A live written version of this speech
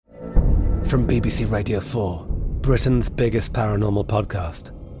from BBC Radio 4, Britain's biggest paranormal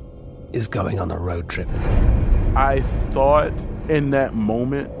podcast, is going on a road trip. I thought in that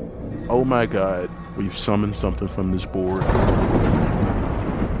moment, oh my God, we've summoned something from this board.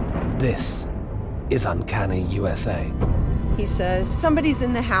 This is Uncanny USA. He says, somebody's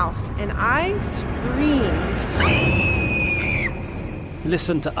in the house, and I screamed.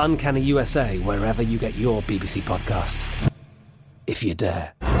 Listen to Uncanny USA wherever you get your BBC podcasts, if you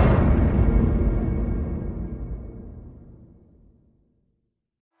dare.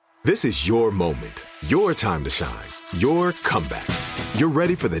 This is your moment, your time to shine, your comeback. You're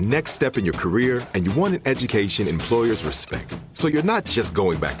ready for the next step in your career, and you want an education employers respect. So you're not just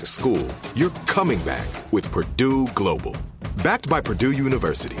going back to school, you're coming back with Purdue Global. Backed by Purdue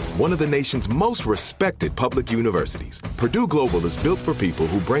University, one of the nation's most respected public universities, Purdue Global is built for people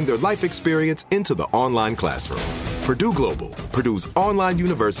who bring their life experience into the online classroom. Purdue Global, Purdue's online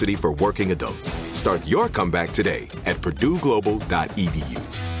university for working adults. Start your comeback today at purdueglobal.edu.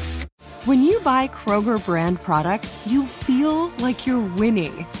 When you buy Kroger brand products, you feel like you're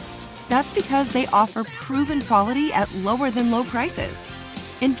winning. That's because they offer proven quality at lower than low prices.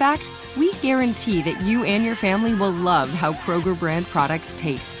 In fact, we guarantee that you and your family will love how Kroger brand products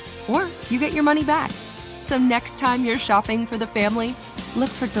taste, or you get your money back. So next time you're shopping for the family, look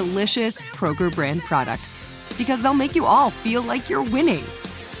for delicious Kroger brand products, because they'll make you all feel like you're winning.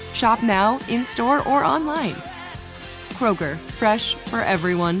 Shop now, in-store, or online. Kroger, fresh for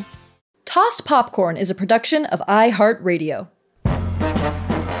everyone. Tossed Popcorn is a production of iHeartRadio.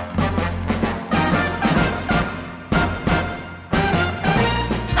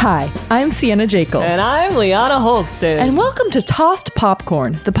 Hi, I'm Sienna Jekyll. And I'm Liana Holston. And welcome to Tossed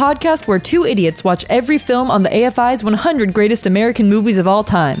Popcorn, the podcast where two idiots watch every film on the AFI's 100 Greatest American Movies of All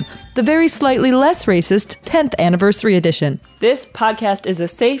Time, the very slightly less racist 10th Anniversary Edition. This podcast is a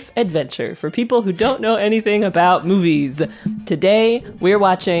safe adventure for people who don't know anything about movies. Today, we're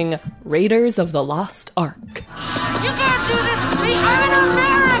watching Raiders of the Lost Ark. You can't do this to me! I'm an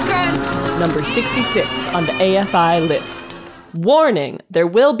American! Number 66 on the AFI list. Warning, there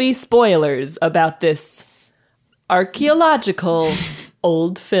will be spoilers about this archaeological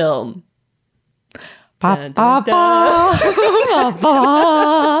old film. Ba, ba, ba, ba,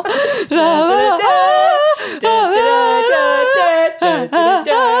 ba,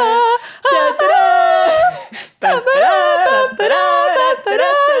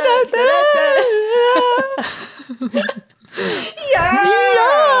 yeah!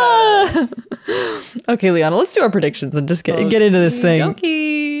 Okay, Liana, let's do our predictions and just get into this thing.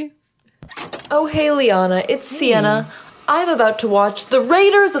 Okay. Oh, hey, Liana, it's Sienna. I'm about to watch The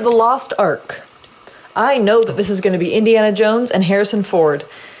Raiders of the Lost Ark. I know that this is going to be Indiana Jones and Harrison Ford.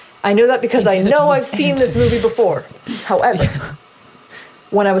 I know that because Indiana Jones I've seen this movie before. However,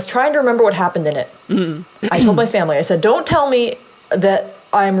 when I was trying to remember what happened in it, I told my family, I said, don't tell me that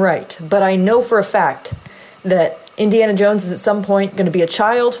I'm right, but I know for a fact that Indiana Jones is at some point going to be a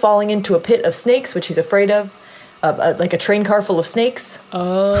child falling into a pit of snakes, which he's afraid of, like a train car full of snakes.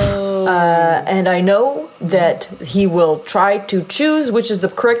 Oh. And I know that he will try to choose which is the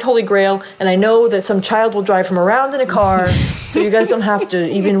correct Holy Grail, and I know that some child will drive him around in a car, so you guys don't have to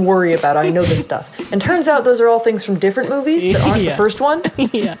even worry about it. I know this stuff. And turns out those are all things from different movies that aren't the first one.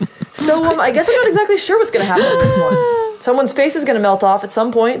 Yeah. So I guess I'm not exactly sure what's going to happen in this one. Someone's face is going to melt off at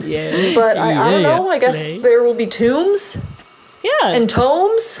some point. Yeah. But I don't know. I guess there will be tombs. Yeah. And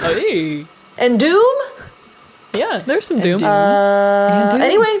tomes. Hey. And doom. Yeah, there's some doom.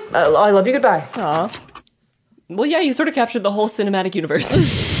 Anyway, I love you. Goodbye. Aw. Well, yeah, you sort of captured the whole cinematic universe.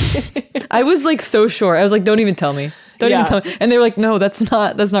 I was like so sure. I was like, don't even tell me. Don't even tell me. And they were like, no, that's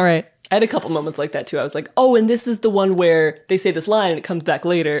not right. I had a couple moments like that too. I was like, oh, and this is the one where they say this line and it comes back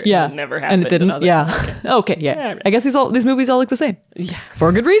later. Yeah. And it never happened. And it didn't. And Yeah. Okay. Yeah. I guess these movies all look the same. Yeah. For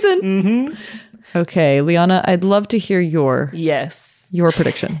a good reason. Mm-hmm. Okay, Liana, I'd love to hear your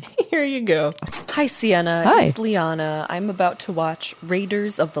prediction. Here you go. Hi, Sienna. Hi. It's Liana. I'm about to watch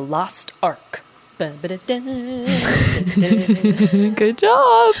Raiders of the Lost Ark. Good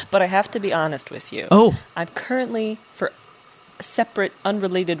job. But I have to be honest with you. Oh. I'm currently, for separate,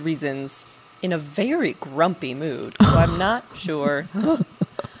 unrelated reasons, in a very grumpy mood. So I'm not sure.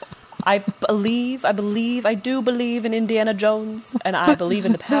 I do believe in Indiana Jones, and I believe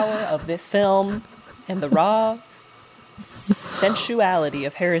in the power of this film and the raw sensuality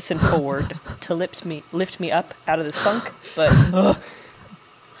of Harrison Ford to lift me up out of this funk. But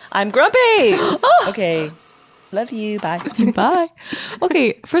I'm grumpy. Okay. Love you. Bye. Bye.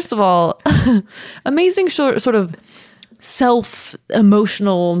 Okay, first of all, amazing sort of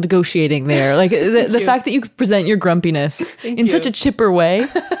self-emotional negotiating there. Like the fact that you could present your grumpiness in such a chipper way.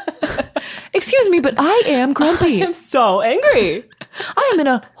 Excuse me, but I am grumpy. I am so angry. I am in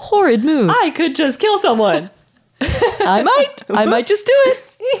a horrid mood. I could just kill someone. I might just do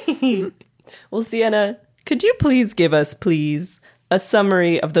it. Well, Sienna, could you please give us, a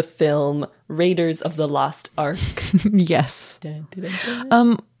summary of the film Raiders of the Lost Ark? Yes.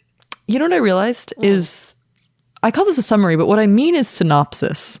 You know what I realized is I call this a summary, but what I mean is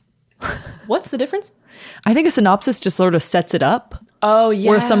synopsis. What's the difference? I think a synopsis just sort of sets it up. Oh, yeah.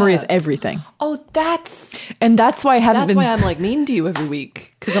 Where a summary is everything. Oh, that's why I haven't been... why I'm like mean to you every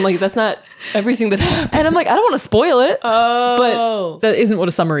week. Because I'm like, that's not everything that happened. And I'm like, I don't want to spoil it. Oh. But that isn't what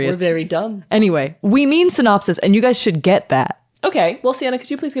a summary is. We're very dumb. Anyway, we mean synopsis, and you guys should get that. Okay. Well, Sienna,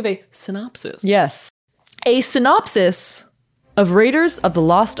 could you please give a synopsis? Yes. A synopsis of Raiders of the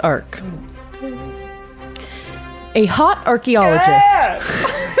Lost Ark. A hot archaeologist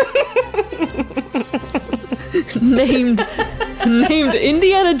named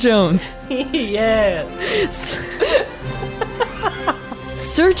Indiana Jones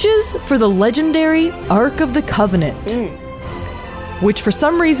searches for the legendary Ark of the Covenant, which for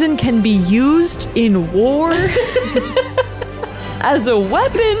some reason can be used in war as a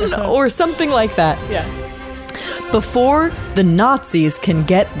weapon or something like that. Yeah. Before the Nazis can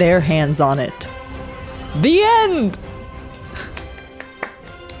get their hands on it. The end!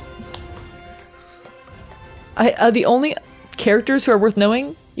 The only characters who are worth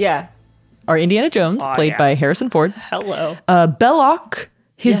knowing are Indiana Jones, played by Harrison Ford. Hello. Belloc,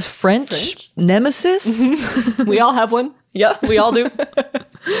 his French nemesis. We all have one. Yeah, we all do.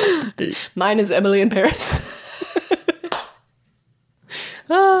 Mine is Emily in Paris.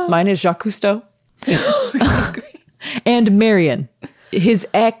 Mine is Jacques Cousteau. And Marion, his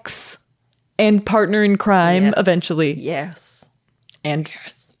ex and partner in crime eventually. Yes. And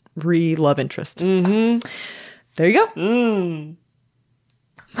love interest. Mm-hmm. There you go.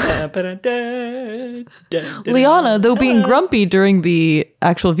 Liana, though being grumpy during the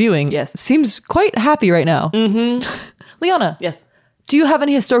actual viewing, seems quite happy right now. Mm-hmm. Liana. Yes. Do you have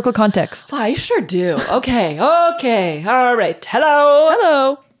any historical context? I sure do. Okay. All right.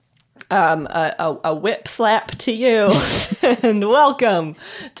 Hello. A whip slap to you, and welcome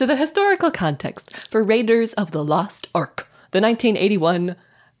to the historical context for Raiders of the Lost Ark, the 1981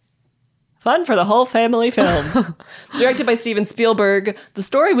 fun for the whole family film. Directed by Steven Spielberg, the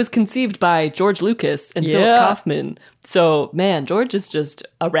story was conceived by George Lucas and Philip Kaufman. So, man, George is just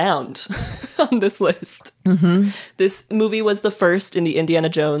around on this list. Mm-hmm. This movie was the first in the Indiana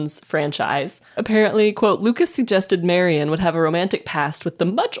Jones franchise. Apparently, quote, Lucas suggested Marion would have a romantic past with the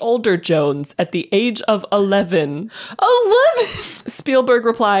much older Jones at the age of 11. 11? Spielberg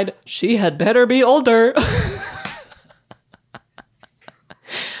replied, she had better be older.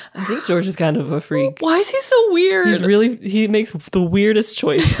 I think George is kind of a freak. Why is he so weird? He makes the weirdest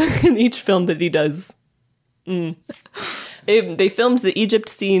choice in each film that he does. They filmed the Egypt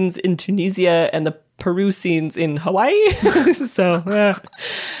scenes in Tunisia and the Peru scenes in Hawaii. So,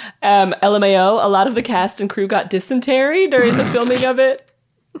 LMAO, a lot of the cast and crew got dysentery during the filming of it,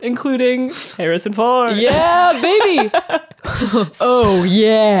 including Harrison Ford. Yeah, baby! Oh,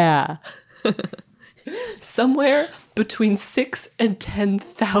 yeah. Somewhere between 6,000 and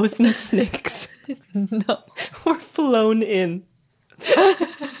 10,000 snakes were flown in.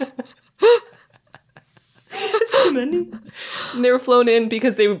 It's too many. And they were flown in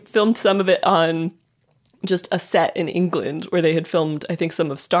because they filmed some of it on just a set in England where they had filmed, I think,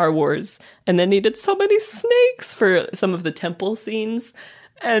 some of Star Wars, and then needed so many snakes for some of the temple scenes.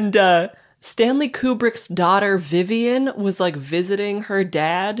 And Stanley Kubrick's daughter, Vivian, was like visiting her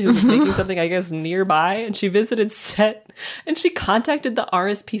dad, who was making something, I guess, nearby. And she visited set and she contacted the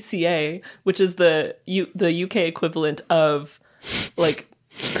RSPCA, which is the UK equivalent of like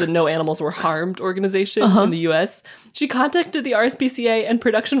the No Animals Were Harmed organization in the US. She contacted the RSPCA and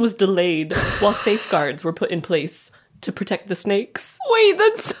production was delayed while safeguards were put in place to protect the snakes. Wait,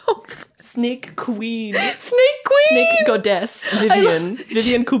 that's so... Snake Queen. Snake Queen! Snake Goddess.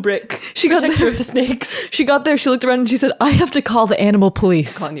 Vivian Kubrick. She got protector there. of the snakes. She got there, she looked around and she said, I have to call the animal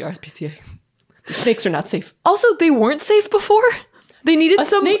police. Calling the RSPCA. The snakes are not safe. Also, they weren't safe before. They needed A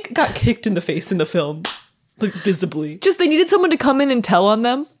snake got kicked in the face in the film. Like, visibly. Just, they needed someone to come in and tell on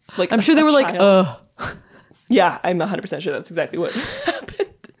them. Like, I'm sure they were like, Yeah, I'm 100% sure that's exactly what happened.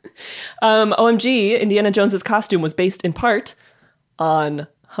 OMG, Indiana Jones's costume was based in part on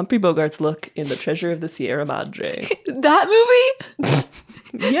Humphrey Bogart's look in The Treasure of the Sierra Madre. That movie?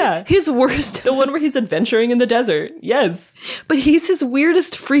 Yeah. His worst. The one where he's adventuring in the desert. Yes. But he's his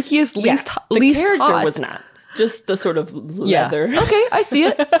weirdest, freakiest, least the character hot. was not. Just the sort of leather. Yeah. Okay, I see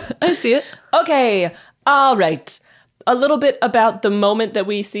it. I see it. Okay. All right. a little bit about the moment that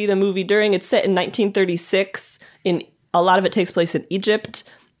we see the movie during. It's set in 1936. A lot of it takes place in Egypt.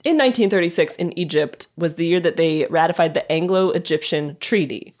 In 1936, in Egypt, was the year that they ratified the Anglo-Egyptian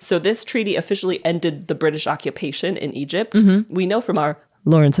Treaty. So this treaty officially ended the British occupation in Egypt. We know from our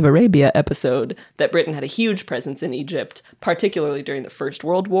Lawrence of Arabia episode that Britain had a huge presence in Egypt, particularly during the First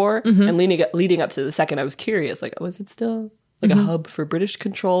World War. And leading up to the Second, I was curious, like, was it still like a hub for British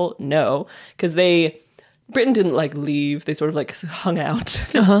control? No, because Britain didn't like leave. They sort of like hung out,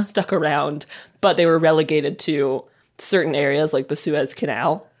 stuck around, but they were relegated to certain areas like the Suez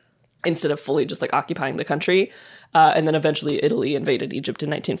Canal instead of fully just like occupying the country. And then eventually Italy invaded Egypt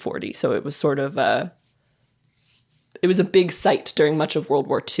in 1940. So it was sort of it was a big sight during much of World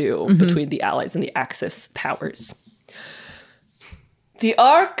War II between the Allies and the Axis powers. The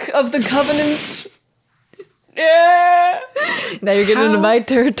Ark of the Covenant. Yeah. Now you're getting into my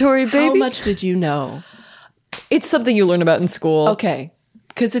territory, baby. How much did you know? It's something you learn about in school. Okay.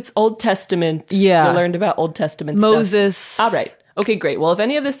 Because it's Old Testament. Yeah. You learned about Old Testament Moses. stuff. All right. Okay, great. Well, if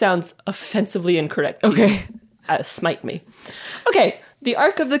any of this sounds offensively incorrect to you, smite me. Okay. The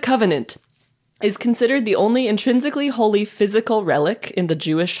Ark of the Covenant is considered the only intrinsically holy physical relic in the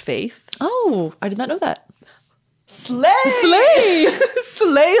Jewish faith. Oh, I did not know that. Slay!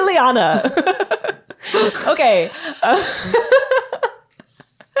 Slay, Liana! Okay.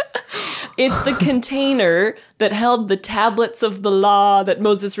 It's the container that held the tablets of the law that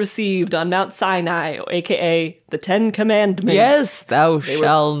Moses received on Mount Sinai, aka the Ten Commandments. Yes, thou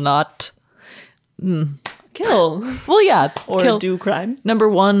shalt not kill. Well, yeah. Or kill. Do crime. Number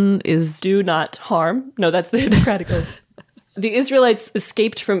 1 is do not harm. No, that's the Hippocratic Oath. The Israelites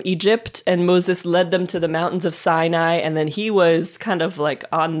escaped from Egypt and Moses led them to the mountains of Sinai, and then he was kind of like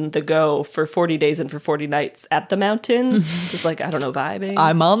on the go for 40 days and for 40 nights at the mountain. Just like, I don't know, vibing.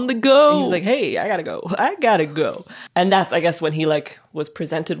 I'm on the go. And he was like, hey, I gotta go. And that's, I guess, when he like was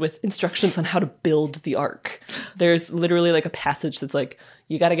presented with instructions on how to build the ark. There's literally like a passage that's like,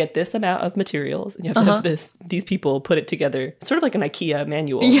 you got to get this amount of materials and you have to have these people put it together. It's sort of like an IKEA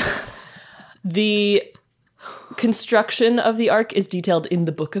manual. Yeah. The construction of the ark is detailed in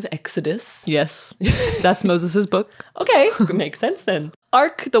the book of Exodus. Yes. That's Moses' book. Okay, makes sense then.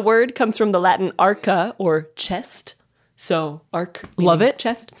 Ark, the word, comes from the Latin arca, or chest. So, ark. Love it.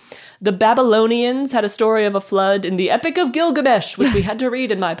 Chest. The Babylonians had a story of a flood in the Epic of Gilgamesh, which we had to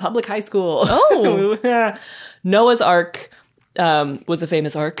read in my public high school. Oh. Noah's Ark was a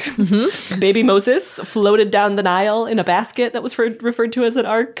famous ark. Baby Moses floated down the Nile in a basket that was referred to as an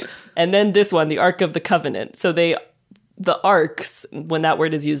ark. And then this one, the Ark of the Covenant. So the arks, when that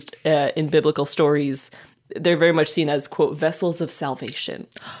word is used in biblical stories, they're very much seen as, quote, vessels of salvation,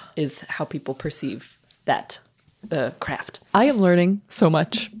 is how people perceive that craft. I am learning so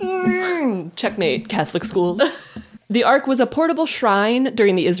much. Checkmate, Catholic schools. The ark was a portable shrine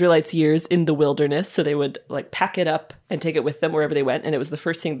during the Israelites' years in the wilderness, so they would like pack it up and take it with them wherever they went, and it was the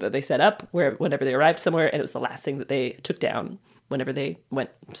first thing that they set up whenever they arrived somewhere, and it was the last thing that they took down whenever they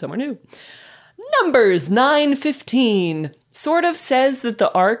went somewhere new. Numbers 9:15 sort of says that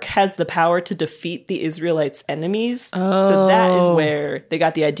the ark has the power to defeat the Israelites' enemies, so that is where they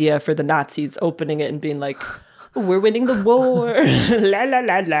got the idea for the Nazis opening it and being like, we're winning the war, la la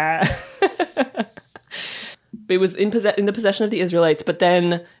la la. It was in the possession of the Israelites, but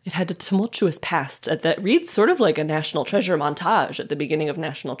then it had a tumultuous past that reads sort of like a National Treasure montage at the beginning of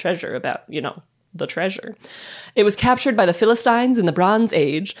National Treasure about, the treasure. It was captured by the Philistines in the Bronze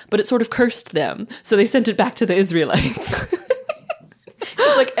Age, but it sort of cursed them, so they sent it back to the Israelites.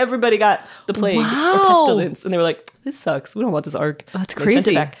 It's like everybody got the plague or pestilence, and they were like, this sucks. We don't want this ark. That's crazy. They sent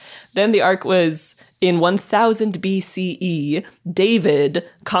it back. Then the ark was in 1000 BCE. David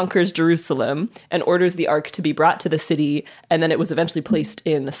conquers Jerusalem and orders the ark to be brought to the city, and then it was eventually placed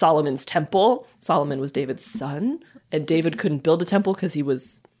in Solomon's temple. Solomon was David's son, and David couldn't build a temple because he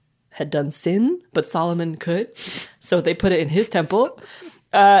had done sin, but Solomon could, so they put it in his temple.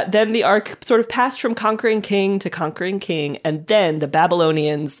 Then the ark sort of passed from conquering king to conquering king, and then the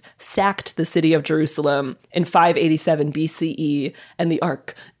Babylonians sacked the city of Jerusalem in 587 BCE, and the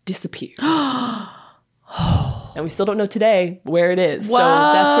ark disappeared. And we still don't know today where it is. Wow.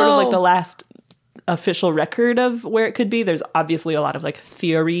 So that's sort of like the last official record of where it could be. There's obviously a lot of like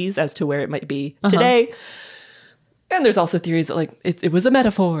theories as to where it might be today. And there's also theories that like it was a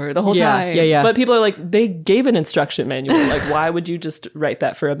metaphor the whole time. Yeah. But people are like, they gave an instruction manual. Like, why would you just write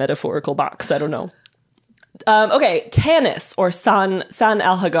that for a metaphorical box? I don't know. Okay, Tanis, or San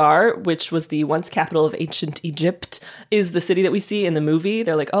al-Hagar, which was the once capital of ancient Egypt, is the city that we see in the movie.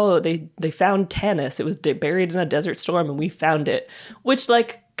 They're like, oh, they found Tanis. It was buried in a desert storm, and we found it. Which,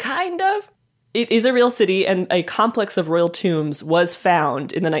 like, kind of it is a real city, and a complex of royal tombs was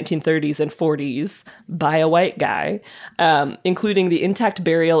found in the 1930s and 40s by a white guy, including the intact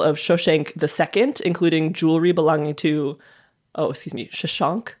burial of Shoshank II, including jewelry belonging to,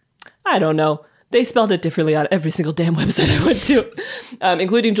 Shashank? I don't know. They spelled it differently on every single damn website I went to,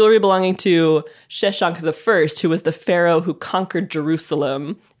 including jewelry belonging to Sheshank I, who was the pharaoh who conquered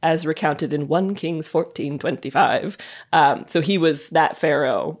Jerusalem, as recounted in 1 Kings 14:25. So he was that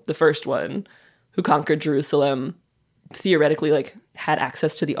pharaoh, the first one, who conquered Jerusalem, theoretically like had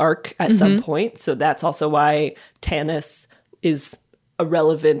access to the Ark at some point. So that's also why Tanis is a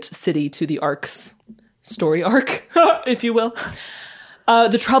relevant city to the Ark's story arc, if you will.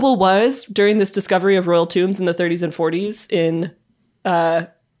 The trouble was, during this discovery of royal tombs in the 30s and 40s in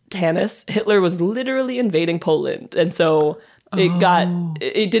Tanis, Hitler was literally invading Poland. And so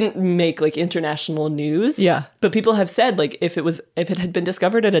it didn't make like international news. Yeah. But people have said like if it had been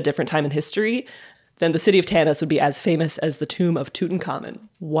discovered at a different time in history, then the city of Tanis would be as famous as the tomb of Tutankhamun.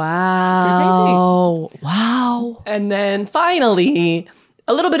 Wow. Wow. And then finally,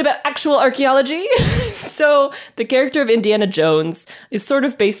 a little bit about actual archaeology. So the character of Indiana Jones is sort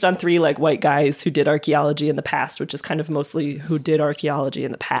of based on 3 like white guys who did archaeology in the past, which is kind of mostly who did archaeology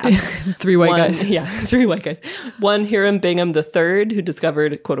in the past. 3 white guys. Yeah, 3 white guys. One, Hiram Bingham III, who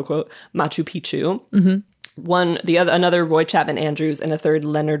discovered, quote unquote, Machu Picchu. One, another Roy Chapman Andrews, and a third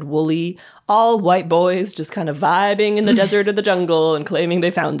Leonard Woolley. All white boys just kind of vibing in the desert or the jungle and claiming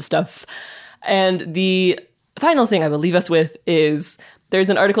they found stuff. And the final thing I will leave us with is there's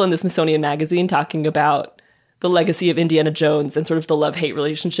an article in the Smithsonian Magazine talking about the legacy of Indiana Jones and sort of the love-hate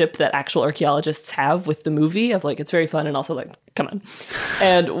relationship that actual archaeologists have with the movie of like, it's very fun and also like, come on.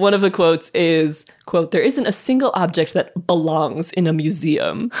 And one of the quotes is, quote, "There isn't a single object that belongs in a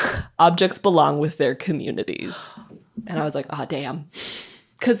museum. Objects belong with their communities." And I was like, oh, damn.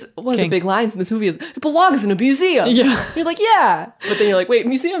 Because one of the big lines in this movie is, it belongs in a museum. Yeah. And you're like, yeah. But then you're like, wait,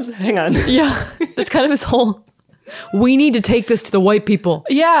 museums? Hang on. Yeah. That's kind of his whole... We need to take this to the white people.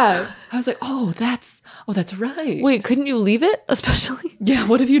 Yeah. I was like, oh, that's right. Wait, couldn't you leave it, especially? Yeah,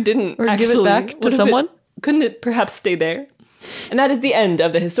 what if you didn't or actually, give it back to someone? Couldn't it perhaps stay there? And that is the end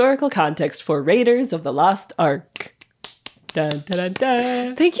of the historical context for Raiders of the Lost Ark. Dun, dun, dun,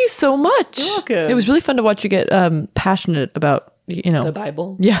 dun. Thank you so much. You're welcome. It was really fun to watch you get passionate about, the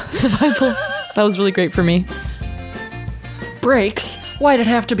Bible. Yeah, the Bible. That was really great for me. Breaks? Why'd it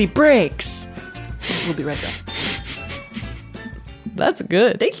have to be breaks? We'll be right back. That's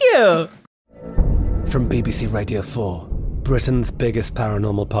good. Thank you. From BBC Radio 4, Britain's biggest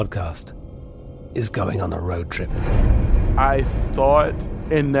paranormal podcast is going on a road trip. I thought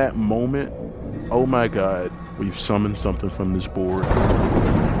in that moment, oh my God, we've summoned something from this board.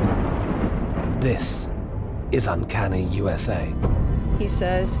 This is Uncanny USA. He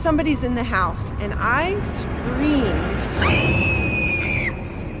says, somebody's in the house, and I screamed.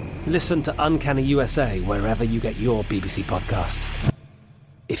 Listen to Uncanny USA wherever you get your BBC podcasts,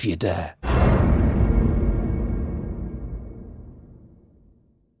 if you dare.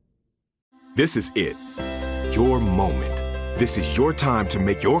 This is it. Your moment. This is your time to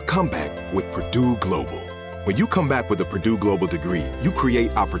make your comeback with Purdue Global. When you come back with a Purdue Global degree, you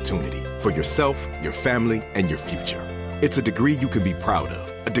create opportunity for yourself, your family, and your future. It's a degree you can be proud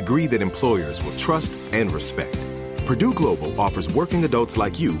of, a degree that employers will trust and respect. Purdue Global offers working adults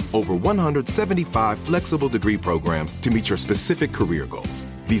like you over 175 flexible degree programs to meet your specific career goals.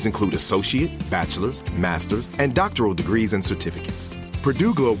 These include associate, bachelor's, master's, and doctoral degrees and certificates.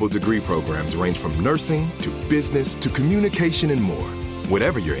 Purdue Global degree programs range from nursing to business to communication and more.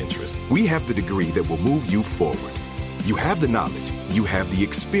 Whatever your interest, we have the degree that will move you forward. You have the knowledge, you have the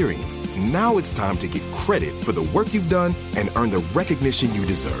experience. Now it's time to get credit for the work you've done and earn the recognition you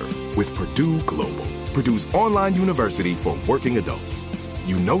deserve with Purdue Global, Purdue's online university for working adults.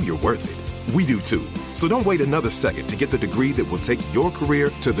 You know you're worth it. We do too. So don't wait another second to get the degree that will take your career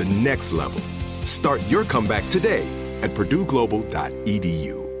to the next level. Start your comeback today at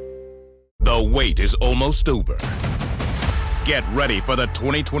purdueglobal.edu. The wait is almost over. Get ready for the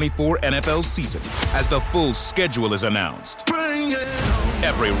 2024 NFL season as the full schedule is announced.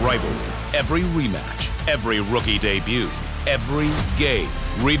 Every rivalry, every rematch, every rookie debut, every game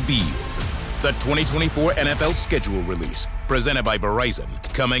revealed. The 2024 NFL schedule release, presented by Verizon,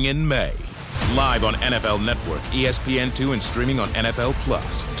 coming in May. Live on NFL Network, ESPN2, and streaming on NFL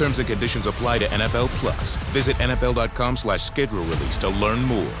Plus. Terms and conditions apply to NFL Plus. Visit NFL.com/schedule release to learn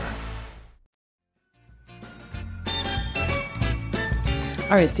more.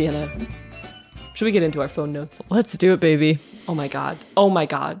 All right, Sienna. Should we get into our phone notes? Let's do it, baby. Oh my God. Oh my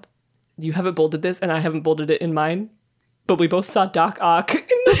God. You haven't bolded this, and I haven't bolded it in mine, but we both saw Doc Ock in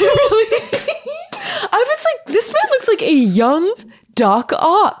the movie. like a young Doc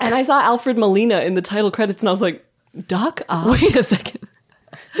Ock. And I saw Alfred Molina in the title credits and I was like, Doc Ock? Wait a second.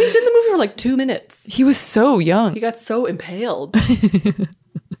 He's in the movie for like 2 minutes. He was so young. He got so impaled.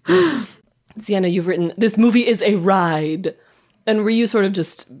 Sienna, you've written, this movie is a ride. And were you sort of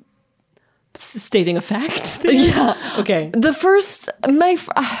just stating a fact there? Yeah. Okay. The first,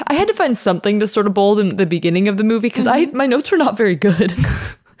 I had to find something to sort of bold in the beginning of the movie because my notes were not very good.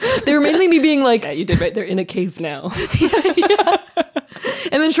 They were mainly me being like... Yeah, you did right. They're in a cave now. Yeah.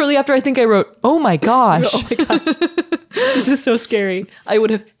 And then shortly after, I think I wrote, oh my gosh. Oh my God. This is so scary. I would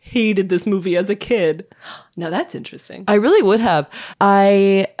have hated this movie as a kid. Now that's interesting. I really would have.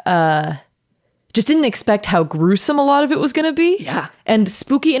 I just didn't expect how gruesome a lot of it was going to be. Yeah. And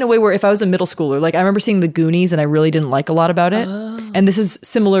spooky in a way where if I was a middle schooler, like I remember seeing The Goonies and I really didn't like a lot about it. Oh. And this is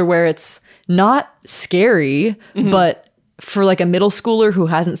similar where it's not scary, but for like a middle schooler who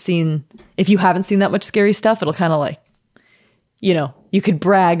hasn't seen, if you haven't seen that much scary stuff, it'll kind of like, you know, you could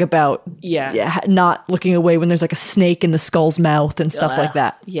brag about not looking away when there's like a snake in the skull's mouth and stuff like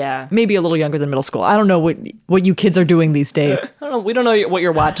that. Yeah. Maybe a little younger than middle school. I don't know what you kids are doing these days. We don't know what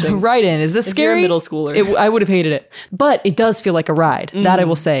you're watching. Right in. Is this if scary? You're a middle schooler. I would have hated it. But it does feel like a ride. That I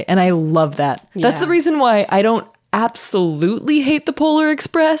will say. And I love that. Yeah. That's the reason why I don't absolutely hate the Polar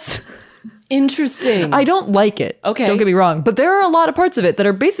Express. Interesting. I don't like it. Okay. Don't get me wrong. But there are a lot of parts of it that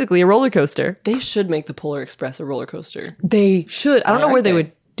are basically a roller coaster. They should make the Polar Express a roller coaster. They should. I don't know where they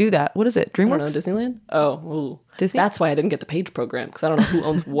would do that. What is it? DreamWorks? I don't know, Disneyland? Oh, ooh. Disney? That's why I didn't get the Page program, because I don't know who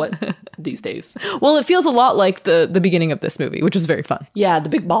owns what these days. Well, it feels a lot like the beginning of this movie, which was very fun. Yeah, the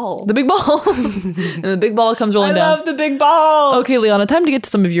big ball. The big ball. And the big ball comes rolling down. I love the big ball. Okay, Liana, time to get to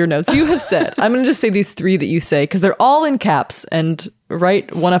some of your notes. You have said, I'm going to just say these 3 that you say, because they're all in caps and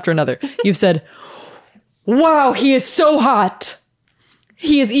right one after another. You've said, wow, he is so hot.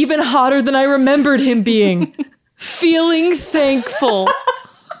 He is even hotter than I remembered him being. Feeling thankful.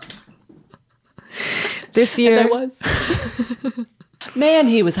 This year. And I was. Man,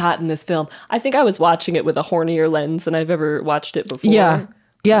 he was hot in this film. I think I was watching it with a hornier lens than I've ever watched it before. Yeah.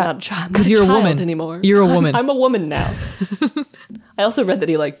 Yeah. Because you're a woman anymore. You're a woman. I'm a woman now. I also read that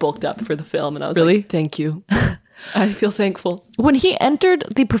he like bulked up for the film and I was like, thank you. I feel thankful. When he entered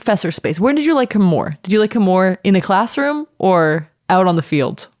the professor space, where did you like him more? Did you like him more in the classroom or out on the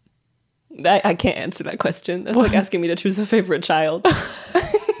field? I can't answer that question. That's like asking me to choose a favorite child.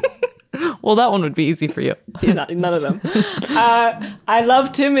 Well, that one would be easy for you. Yeah, none of them. I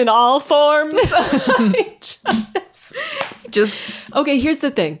loved him in all forms. Just okay, here's the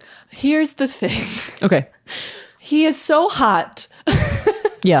thing. Okay. He is so hot.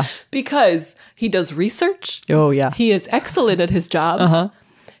 Yeah. Because he does research. Oh, yeah. He is excellent at his jobs.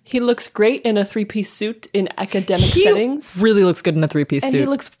 He looks great in a 3-piece suit in academic settings. He really looks good in a 3-piece suit. And he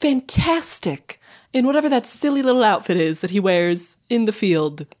looks fantastic in whatever that silly little outfit is that he wears in the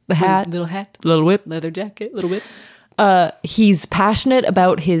field. The hat. Little hat. Little whip. Leather jacket. Little whip. He's passionate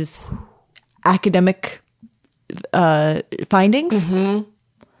about his academic findings. Mm-hmm.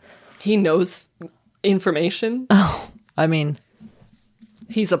 He knows information. Oh, I mean...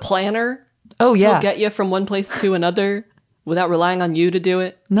 He's a planner. Oh, yeah. He'll get you from one place to another without relying on you to do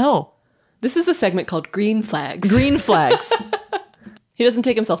it. No. This is a segment called Green Flags. Green Flags. He doesn't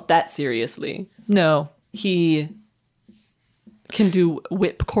take himself that seriously. No. He can do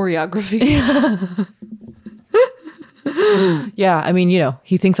whip choreography. Yeah, I mean, you know,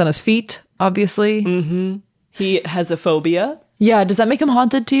 he thinks on his feet, obviously. Mm-hmm. He has a phobia. Yeah, does that make him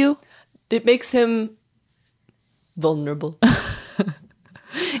haunted to you? It makes him vulnerable.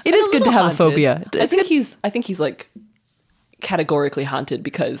 It is good to have haunted. a phobia. I think he's like categorically haunted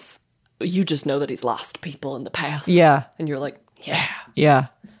because you just know that he's lost people in the past. Yeah. And you're like, yeah. Yeah.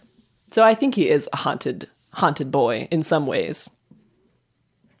 So I think he is a haunted boy in some ways.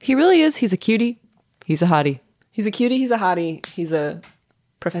 He really is. He's a cutie. He's a hottie. He's a cutie. He's a hottie. He's a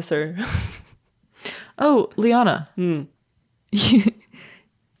professor. Oh, Liana.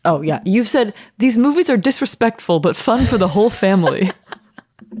 Oh, yeah. You've said these movies are disrespectful but fun for the whole family.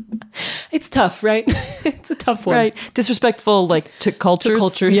 It's tough, right? It's a tough one. Right. Disrespectful, like, to cultures. To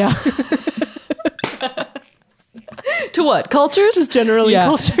cultures. Yeah. To what? Cultures? Just generally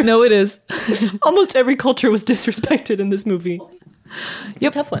cultures. No, it is. Almost every culture was disrespected in this movie. It's a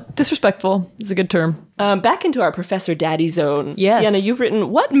tough one. Disrespectful is a good term. Back into our Professor Daddy zone. Yes. Sienna, you've written,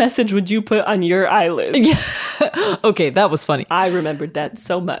 what message would you put on your eyelids? Okay, that was funny. I remembered that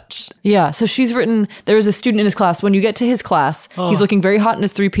so much. Yeah, so she's written, there was a student in his class. When you get to his class, he's looking very hot in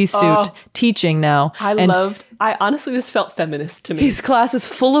his 3-piece suit, teaching now. Honestly, this felt feminist to me. His class is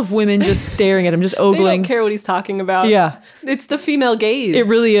full of women just staring at him, just They ogling. don't care what he's talking about. Yeah. It's the female gaze. It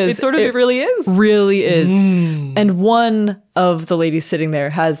really is. It really is. Really is. And one of the ladies sitting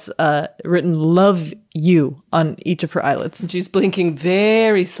there has written "love you" on each of her eyelids. She's blinking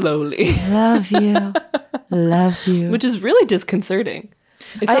very slowly. Love you. Love you. Which is really disconcerting.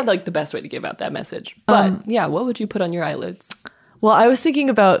 It's not like the best way to give out that message. But yeah, what would you put on your eyelids? Well, I was thinking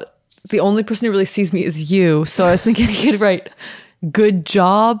about the only person who really sees me is you. So I was thinking I could write "good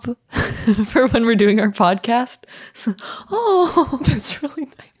job" for when we're doing our podcast. So, That's really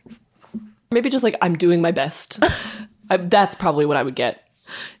nice. Maybe just like, I'm doing my best. That's probably what I would get.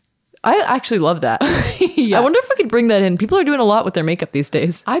 I actually love that. I wonder if we could bring that in. People are doing a lot with their makeup these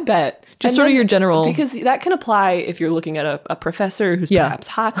days. I bet. Just sort of your general... Because that can apply if you're looking at a professor who's perhaps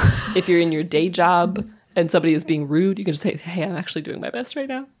hot. If you're in your day job and somebody is being rude, you can just say, hey, I'm actually doing my best right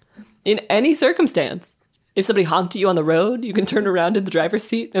now. In any circumstance. If somebody honked at you on the road, you can turn around in the driver's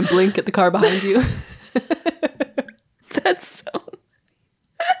seat and blink at the car behind you. That's so...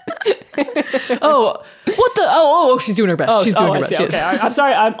 she's doing her best. She's doing her best. Okay, I'm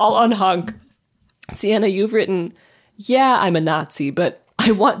sorry, I'll unhonk. Sienna, you've written, yeah, I'm a Nazi, but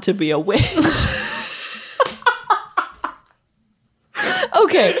I want to be a witch.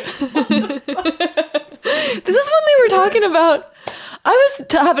 Okay. This is when they were talking about, I was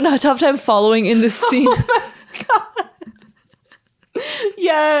having a tough time following in this scene. Oh my God.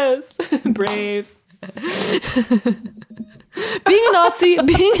 Yes. Brave. Being a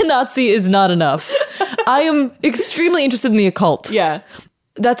Nazi is not enough. I am extremely interested in the occult. Yeah.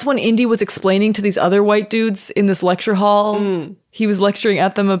 That's when Indy was explaining to these other white dudes in this lecture hall. He was lecturing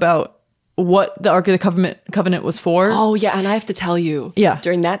at them about what the Ark of the Covenant was for. Oh, yeah. And I have to tell you,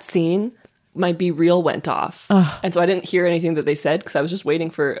 during that scene, my Be Real went off. And so I didn't hear anything that they said because I was just waiting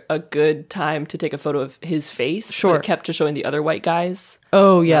for a good time to take a photo of his face. Sure. But it kept just showing the other white guys.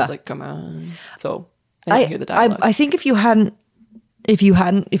 Oh, yeah. And I was like, come on. So I didn't hear the dialogue. I think if your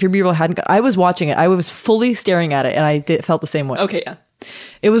B-roll hadn't, I was watching it. I was fully staring at it, and felt the same way. Okay, yeah.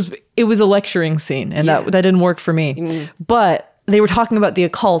 It was a lecturing scene, and that didn't work for me. But they were talking about the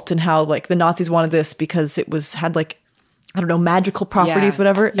occult and how like the Nazis wanted this because it had like, I don't know, magical properties,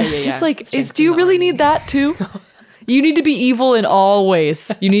 whatever. And it's like, do you really need that too? You need to be evil in all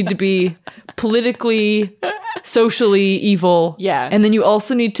ways. You need to be politically, socially evil. Yeah. And then you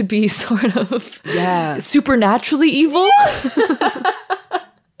also need to be sort of supernaturally evil.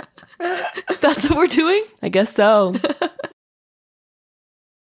 That's what we're doing? I guess so.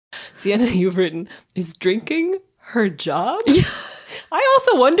 Sienna, you've written, is drinking her job? Yeah. I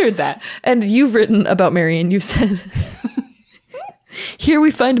also wondered that. And you've written about Marion, you said, here we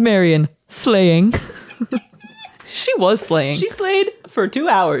find Marion slaying. She was slaying. She slayed for 2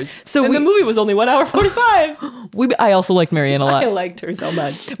 hours. So the movie was only 1 hour 45. I also liked Marion a lot. I liked her so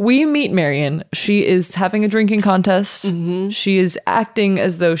much. We meet Marion. She is having a drinking contest. Mm-hmm. She is acting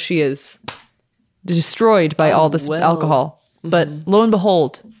as though she is destroyed by all this alcohol. Mm-hmm. But lo and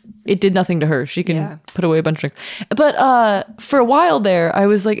behold, it did nothing to her. She can put away a bunch of drinks. But for a while there, I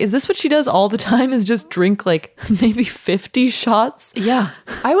was like, is this what she does all the time? Is just drink like maybe 50 shots? Yeah.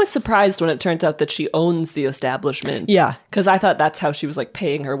 I was surprised when it turns out that she owns the establishment. Yeah. Because I thought that's how she was like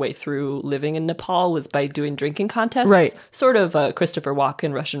paying her way through living in Nepal, was by doing drinking contests. Right. Sort of Christopher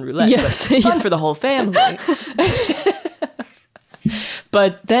Walken Russian roulette. Yes. But fun for the whole family.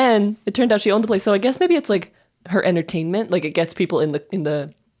 But then it turned out she owned the place. So I guess maybe it's like her entertainment. Like it gets people in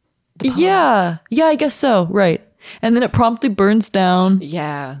the yeah, I guess so. Right. And then it promptly burns down.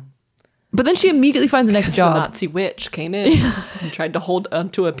 Yeah. But then she immediately finds the next job. The Nazi witch came in and tried to hold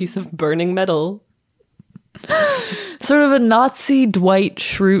onto a piece of burning metal. Sort of a Nazi Dwight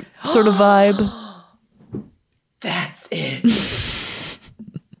Schrute sort of vibe. That's it.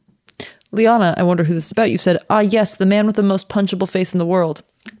 Liana, I wonder who this is about. You said, yes, the man with the most punchable face in the world.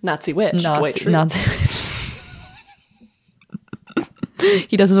 Nazi witch. Dwight Schrute. Nazi witch.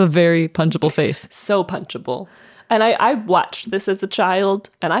 He does have a very punchable face. So punchable. And I watched this as a child,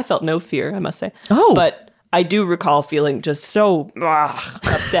 and I felt no fear, I must say. Oh. But I do recall feeling just so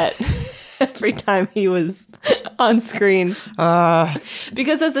upset every time he was on screen.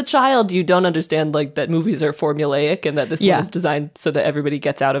 Because as a child, you don't understand like that movies are formulaic and that this one is designed so that everybody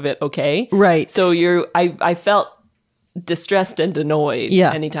gets out of it okay. Right. So I felt distressed and annoyed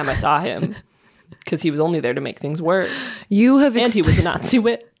anytime I saw him. Because he was only there to make things worse. You have and he was a Nazi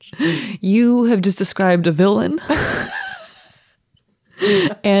witch. You have just described a villain.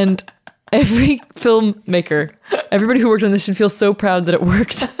 And every filmmaker, everybody who worked on this should feel so proud that it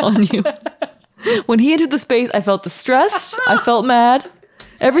worked on you. When he entered the space, I felt distressed. I felt mad.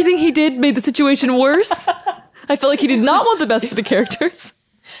 Everything he did made the situation worse. I felt like he did not want the best for the characters.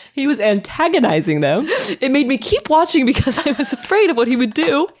 He was antagonizing them. It made me keep watching because I was afraid of what he would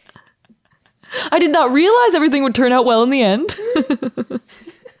do. I did not realize everything would turn out well in the end.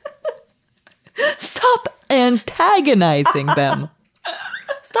 Stop antagonizing them.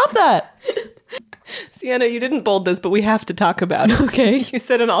 Stop that. Sienna, you didn't bold this, but we have to talk about it. Okay. You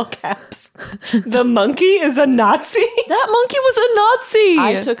said in all caps, the monkey is a Nazi? That monkey was a Nazi.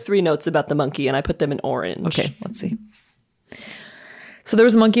 I took 3 notes about the monkey and I put them in orange. Okay, let's see. So there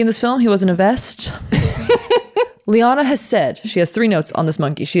was a monkey in this film. He was in a vest. Liana has said, she has 3 notes on this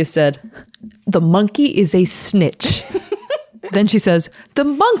monkey. She has said, the monkey is a snitch. Then she says, the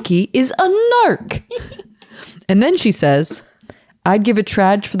monkey is a narc. And then she says, I'd give a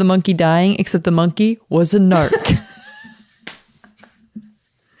trage for the monkey dying, except the monkey was a narc.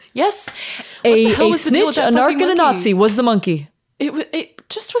 Yes, a snitch, a narc, and a Nazi was the monkey. It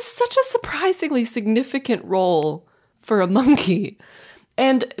just was such a surprisingly significant role for a monkey.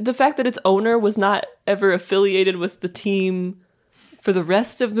 And the fact that its owner was not ever affiliated with the team for the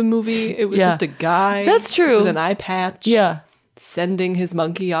rest of the movie, it was just a guy. That's true. With an eye patch. Yeah. Sending his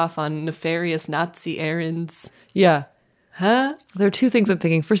monkey off on nefarious Nazi errands. Yeah. Huh? There are 2 things I'm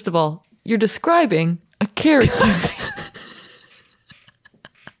thinking. First of all, you're describing a character.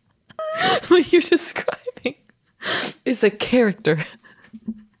 What you're describing is a character.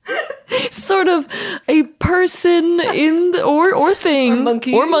 Sort of a person in the, or thing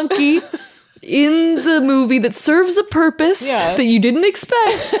or monkey in the movie that serves a purpose that you didn't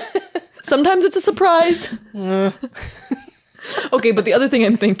expect. Sometimes it's a surprise. Okay, but the other thing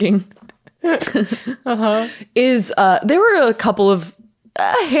I'm thinking is there were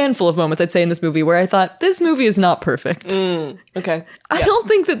a handful of moments, I'd say, in this movie where I thought, this movie is not perfect. Okay. I don't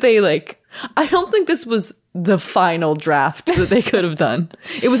think that I don't think this was the final draft that they could have done.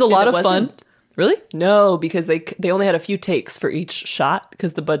 It was a lot of fun. Really? No, because they only had a few takes for each shot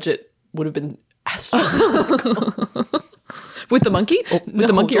because the budget would have been astronomical. With the monkey? With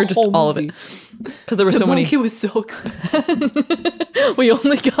the monkey or just all of it? Because there were so many. The monkey was so expensive. We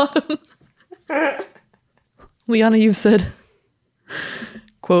only got him. Liana, you said,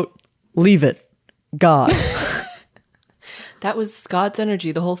 quote, leave it, God. That was God's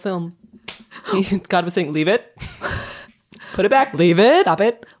energy the whole film. God was saying, leave it. Put it back. Leave it. Stop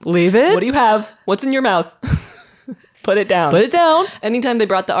it. Leave it. What do you have? What's in your mouth? Put it down. Put it down. Anytime they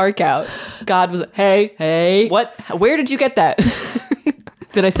brought the ark out, God was, hey, what? Where did you get that?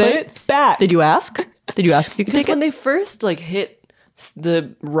 Did I say it back? Did you ask? Did you ask if you could take when it? they first hit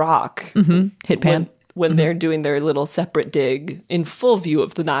the rock, hit Pan, when they're doing their little separate dig in full view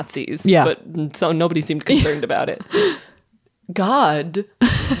of the Nazis, but so nobody seemed concerned about it. God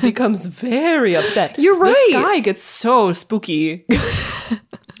becomes very upset. You're right. This guy gets so spooky.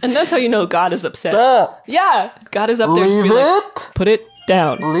 And that's how you know God is upset. Yeah. God is up there just being like, put it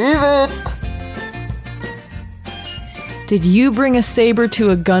down. Leave it. Did you bring a saber to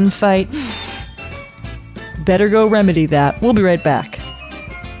a gunfight? Better go remedy that. We'll be right back.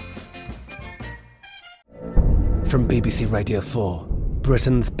 From BBC Radio 4,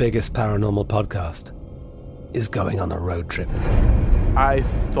 Britain's biggest paranormal podcast is going on a road trip. I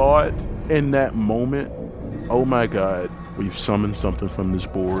thought in that moment, oh my God, we've summoned something from this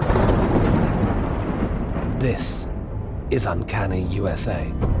board. This is Uncanny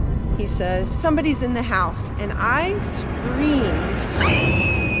USA. He says, somebody's in the house, and I screamed.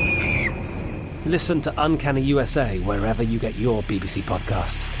 Listen to Uncanny USA wherever you get your BBC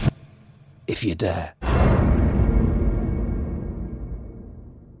podcasts, if you dare.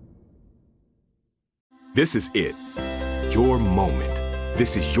 This is it. Your moment.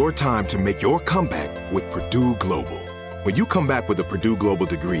 This is your time to make your comeback with Purdue Global. When you come back with a Purdue Global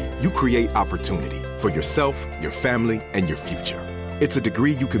degree, you create opportunity for yourself, your family, and your future. It's a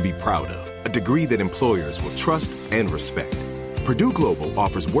degree you can be proud of, a degree that employers will trust and respect. Purdue Global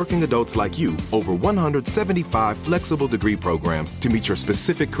offers working adults like you over 175 flexible degree programs to meet your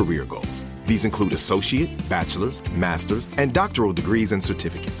specific career goals. These include associate, bachelor's, master's, and doctoral degrees and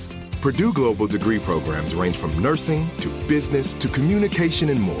certificates. Purdue Global degree programs range from nursing to business to communication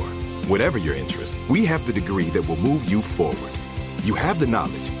and more. Whatever your interest, we have the degree that will move you forward. You have the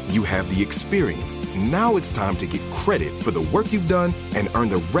knowledge, you have the experience. Now it's time to get credit for the work you've done and earn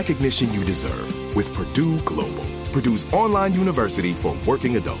the recognition you deserve with Purdue Global, Purdue's online university for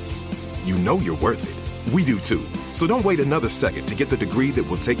working adults. you know you're worth it. We do too. So don't wait another second to get the degree that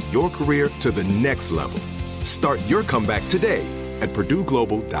will take your career to the next level. Start your comeback today at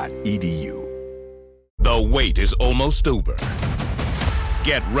PurdueGlobal.edu. The wait is almost over.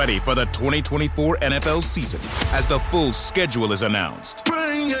 Get ready for the 2024 NFL season as the full schedule is announced.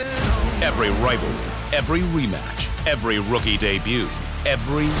 Every rivalry, every rematch, every rookie debut,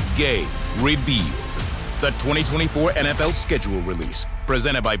 every game revealed. The 2024 NFL schedule release,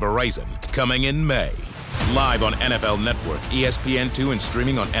 presented by Verizon, coming in May. Live on NFL Network, ESPN2, and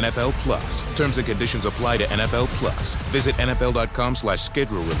streaming on NFL Plus. Terms and conditions apply to NFL Plus. Visit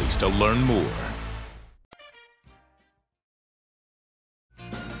NFL.com/schedule release to learn more.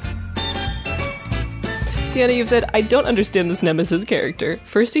 Sienna, you've said, I don't understand this Nemesis character.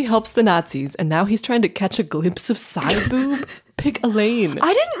 First he helps the Nazis, and now he's trying to catch a glimpse of side boob? Pick a lane.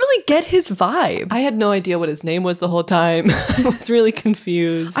 I didn't really get his vibe. I had no idea what his name was the whole time. I was really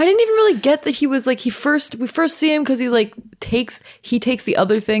confused. I didn't even really get that he was like, we first see him because he takes the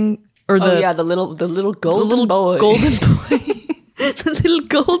other thing, or the little golden boy. The little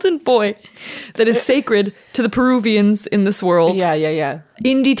golden boy that is sacred to the Peruvians in this world. Yeah.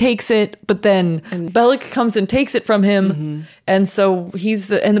 Indy takes it, but then Bellic comes and takes it from him, and so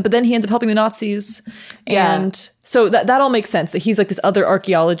but then he ends up helping the Nazis, and so that all makes sense. That he's like this other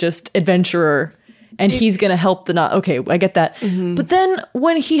archaeologist adventurer, and he's gonna help the Okay, I get that. But then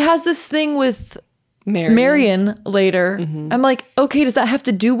when he has this thing with Marion later, I'm like, okay, does that have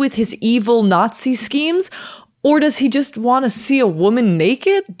to do with his evil Nazi schemes? Or does he just want to see a woman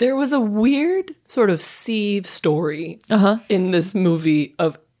naked? There was a weird sort of Sieve story in this movie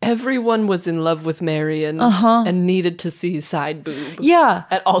of everyone was in love with Marion and needed to see side boob. Yeah.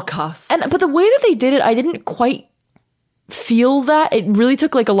 At all costs. But the way that they did it, I didn't quite feel that. It really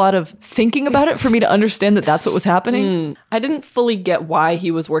took like a lot of thinking about it for me to understand that that's what was happening. I didn't fully get why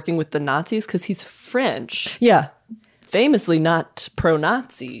he was working with the Nazis because he's French. Yeah. Famously not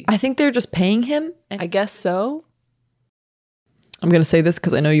pro-Nazi. I think they're just paying him. I guess so. I'm going to say this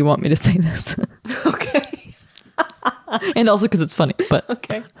because I know you want me to say this. Okay. And also because it's funny. But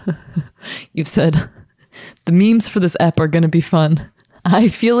okay. You've said, the memes for this app are going to be fun. I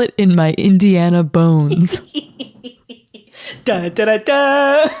feel it in my Indiana bones. Da, da, da,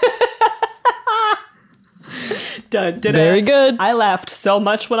 da. Da, da, da. Very good. I laughed so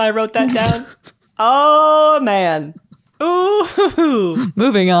much when I wrote that down. Oh, man. Ooh.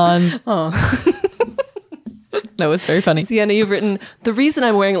 Moving on. Oh. No, it's very funny. Sienna, you've written, the reason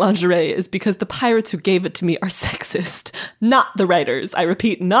I'm wearing lingerie is because the pirates who gave it to me are sexist. Not the writers. I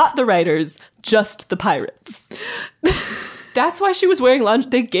repeat, not the writers, just the pirates. That's why she was wearing lingerie.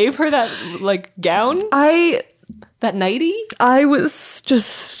 They gave her that, gown? That nightie? I was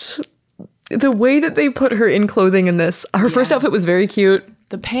just... The way that they put her in clothing in this, her first outfit was very cute.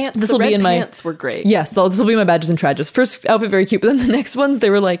 The pants, the red pants were great. Yes, this will be my badges and trages. First outfit, very cute. But then the next ones, they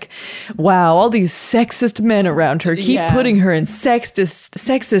were like, wow, all these sexist men around her. Keep putting her in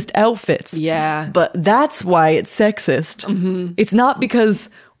sexist outfits. Yeah. But that's why it's sexist. Mm-hmm. It's not because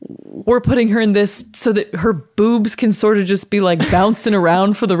we're putting her in this so that her boobs can sort of just be bouncing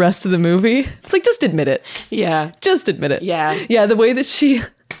around for the rest of the movie. It's just admit it. Yeah. Just admit it. Yeah. Yeah, the way that she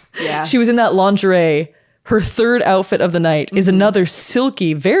was in that lingerie. Her third outfit of the night is another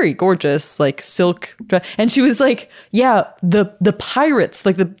silky, very gorgeous, silk dress. And she was like, yeah, the pirates,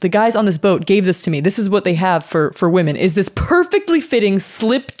 the guys on this boat gave this to me. This is what they have for women, is this perfectly fitting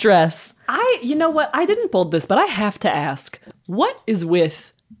slip dress. You know what? I didn't bold this, but I have to ask, what is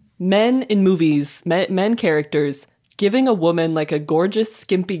with men in movies, men characters, giving a woman a gorgeous,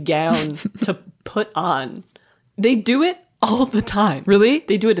 skimpy gown to put on? They do it all the time. Really?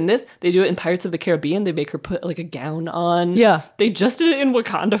 They do it in this. They do it in Pirates of the Caribbean. They make her put a gown on. Yeah. They just did it in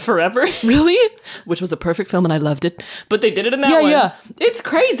Wakanda Forever. Really? Which was a perfect film and I loved it. But they did it in that one. Yeah. It's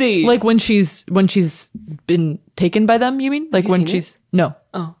crazy. When she's been taken by them, you mean? When she's... No.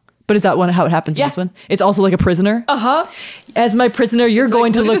 Oh. But is that how it happens in this one? It's also a prisoner? Uh-huh. As my prisoner, you're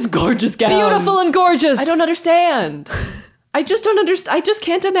going to look this gorgeous gown. Beautiful and gorgeous. I don't understand. I just don't understand. I just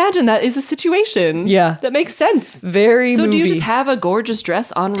can't imagine that is a situation. Yeah. That makes sense. Very So movie. do you just have a gorgeous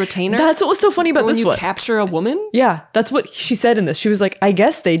dress on retainer? That's what was so funny about this when you one. Capture a woman? Yeah. That's what she said in this. She was like, I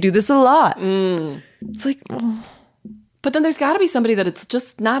guess they do this a lot. It's But then there's got to be somebody that it's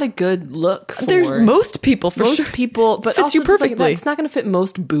just not a good look for. There's most people, for sure. Most people. But it fits also you perfectly. It's not going to fit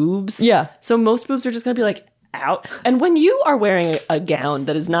most boobs. Yeah. So most boobs are just going to be out. And when you are wearing a gown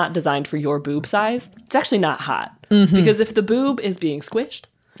that is not designed for your boob size, it's actually not hot. Mm-hmm. Because if the boob is being squished,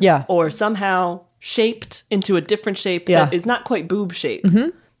 or somehow shaped into a different shape that is not quite boob shape,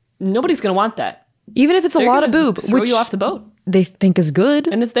 nobody's going to want that. Even if it's a lot of boob, throw you off the boat. they think is good.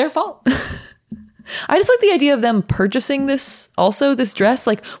 And it's their fault. I just like the idea of them purchasing this dress.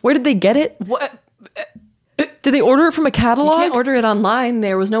 Like, where did they get it? What? Did they order it from a catalog? You can't order it online.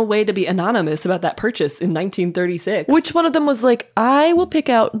 There was no way to be anonymous about that purchase in 1936. Which one of them was like, I will pick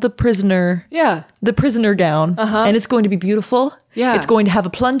out the prisoner gown, and it's going to be beautiful. Yeah. It's going to have a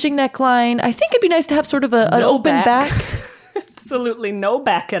plunging neckline. I think it'd be nice to have sort of an open back. Absolutely no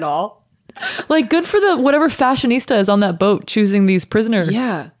back at all. Like, good for the whatever fashionista is on that boat choosing these prisoner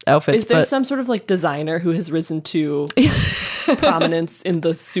outfits. Is there some sort of like designer who has risen to prominence in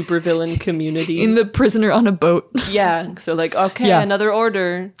the supervillain community? In the prisoner on a boat. Yeah. So like, okay, another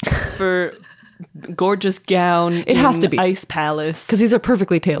order for gorgeous gown. It has to be Ice Palace. Because these are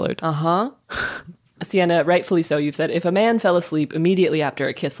perfectly tailored. Sienna, rightfully so, you've said, if a man fell asleep immediately after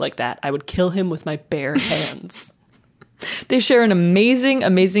a kiss like that, I would kill him with my bare hands. They share an amazing,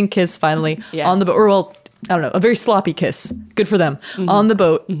 amazing kiss finally on the boat. Or, well, I don't know, a very sloppy kiss. Good for them. On the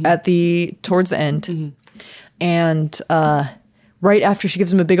boat towards the end. And right after she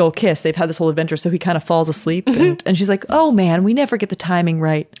gives him a big old kiss, they've had this whole adventure, so he kind of falls asleep. And she's like, oh man, we never get the timing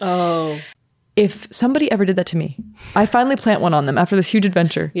right. Oh. If somebody ever did that to me, I finally plant one on them after this huge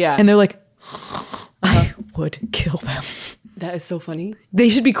adventure. Yeah. And they're like, I would kill them. That is so funny. They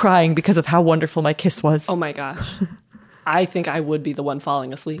should be crying because of how wonderful my kiss was. Oh my gosh. I think I would be the one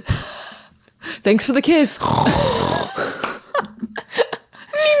falling asleep. Thanks for the kiss. That's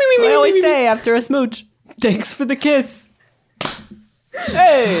what I always say after a smooch. Thanks for the kiss.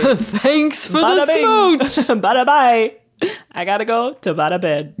 Hey. Thanks for Bada the smooch. Bada bye. I gotta go to bada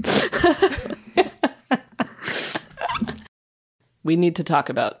bed. We need to talk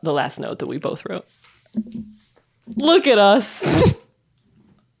about the last note that we both wrote. Look at us.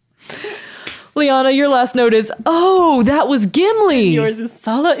 Liana, your last note is, oh, that was Gimli. Yours is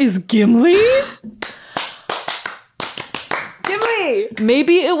Sala is Gimli? Gimli!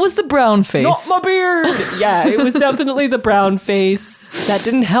 Maybe it was the brown face. Not my beard! Yeah, it was definitely the brown face. That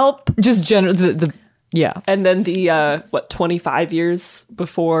didn't help. Just general, yeah. And then the, 25 years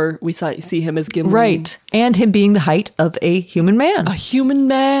before we see him as Gimli. Right. And him being the height of a human man. A human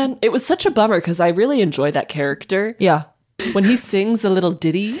man. It was such a bummer because I really enjoy that character. Yeah. When he sings a little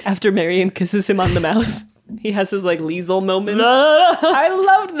ditty after Marion kisses him on the mouth, he has his like Liesel moment. I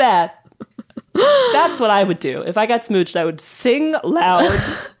loved that. That's what I would do. If I got smooched, I would sing loud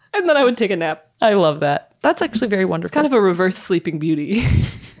and then I would take a nap. I love that. That's actually very wonderful. It's kind of a reverse Sleeping Beauty.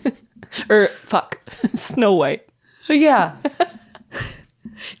 Snow White. Yeah.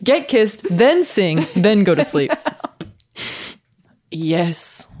 Get kissed, then sing, then go to sleep.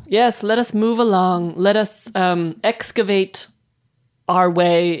 Yes. Yes, let us move along. Let us excavate our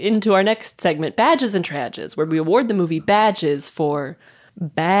way into our next segment, Badges and Trages, where we award the movie badges for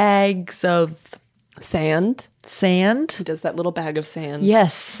bags of sand. Sand. He does that little bag of sand.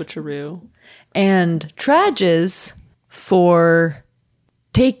 Yes. Switcheroo. And trages for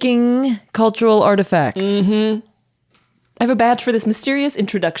taking cultural artifacts. Mm-hmm. I have a badge for this mysterious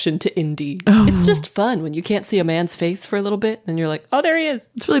introduction to Indy. Oh. It's just fun when you can't see a man's face for a little bit and you're like, oh, there he is.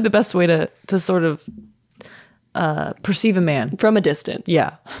 It's really the best way to sort of perceive a man. From a distance.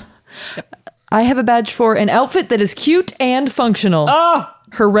 Yeah. Yep. I have a badge for an outfit that is cute and functional. Oh!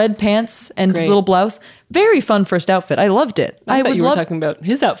 Her red pants and little blouse. Very fun first outfit. I loved it. I thought you were talking about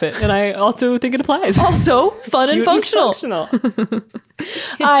his outfit, and I also think it applies. Also fun and functional.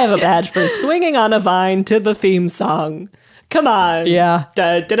 I have a badge for swinging on a vine to the theme song. Come on. Yeah.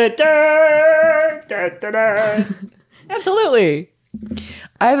 Da, da, da, da, da, da, da. Absolutely.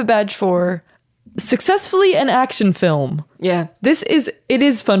 I have a badge for successfully an action film. Yeah. It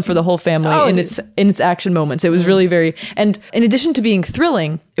is fun for the whole family in its action moments. It was really very, and in addition to being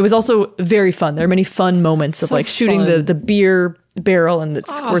thrilling, it was also very fun. There are many fun moments of like shooting the beer barrel and it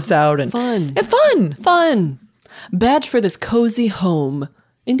squirts out and fun. Fun. Badge for this cozy home.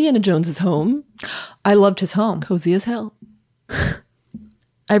 Indiana Jones's home. I loved his home. Cozy as hell.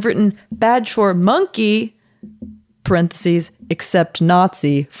 I've written badge for monkey, parentheses, except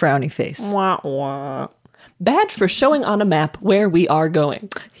Nazi, frowny face. Wah, wah. Badge for showing on a map where we are going.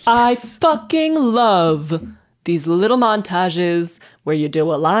 Yes. I fucking love these little montages where you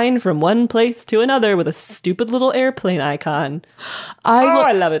do a line from one place to another with a stupid little airplane icon.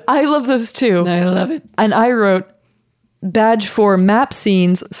 I love it. I love those too. I love it. And I wrote badge for map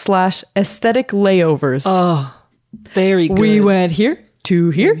scenes / aesthetic layovers. Oh, very good. We went here, to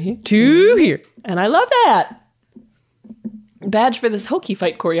here, to here. And I love that. Badge for this hokey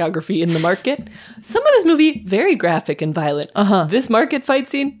fight choreography in the market. Some of this movie, very graphic and violent. This market fight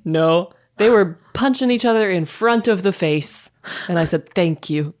scene, no. They were punching each other in front of the face. And I said, thank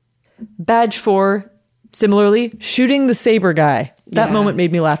you. Badge for Similarly, shooting the saber guy. That moment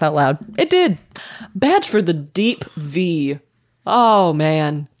made me laugh out loud. It did. Badge for the deep V. Oh,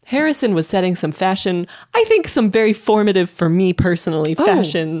 man. Harrison was setting some fashion, I think some very formative for me personally,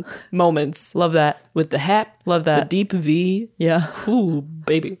 fashion moments. Love that. With the hat. Love that. The deep V. Yeah. Ooh,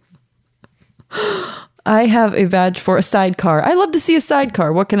 baby. I have a badge for a sidecar. I love to see a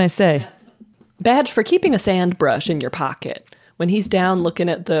sidecar. What can I say? Badge for keeping a sand brush in your pocket. When he's down looking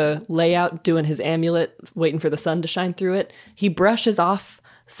at the layout, doing his amulet, waiting for the sun to shine through it, he brushes off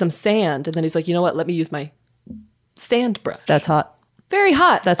some sand, and then he's like, you know what? Let me use my sand brush. That's hot. Very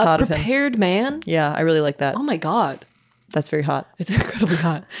hot. That's hot of him. A prepared man. Yeah, I really like that. Oh my God. That's very hot. It's incredibly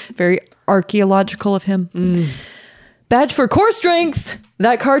hot. Very archaeological of him. Badge for core strength.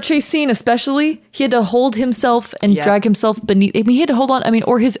 That car chase scene, especially, he had to hold himself and drag himself beneath. I mean, he had to hold on. I mean,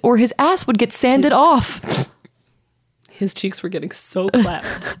 or his ass would get sanded off. His cheeks were getting so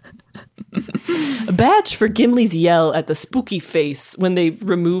clapped. A badge for Gimli's yell at the spooky face when they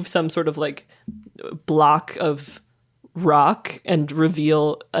remove some sort of like block of rock and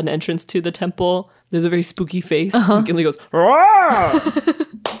reveal an entrance to the temple. There's a very spooky face. And Gimli goes, "Roar!"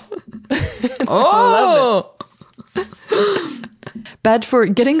 Oh! Badge for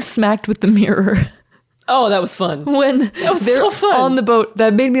getting smacked with the mirror. Oh, that was fun. When that was they're so fun. on the boat,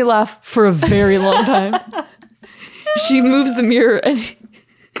 that made me laugh for a very long time. She moves the mirror and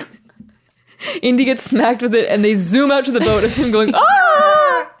Indy gets smacked with it and they zoom out to the boat of him going,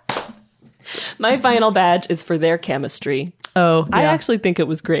 ah! My final badge is for their chemistry. Oh, yeah. I actually think it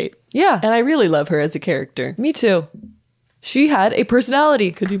was great. Yeah. And I really love her as a character. Me too. She had a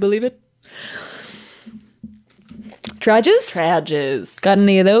personality. Could you believe it? Trages? Trages. Got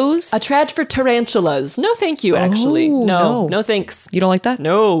any of those? A trage for tarantulas. No, thank you, actually. Oh, No, thanks. You don't like that?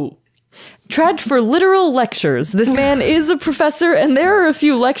 No. Trage for literal lectures. This man is a professor, and there are a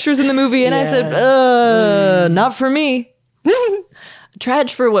few lectures in the movie, and I said, not for me.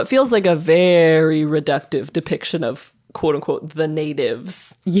 Trage for what feels like a very reductive depiction of, quote unquote, the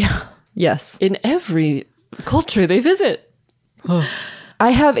natives. Yeah. Yes. In every culture they visit. I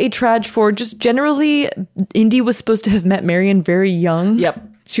have a trage for just generally, Indy was supposed to have met Marion very young. Yep.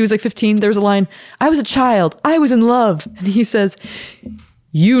 She was like 15. There was a line, I was a child. I was in love. And he says,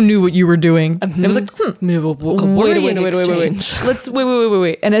 you knew what you were doing. And I was like, wait. Let's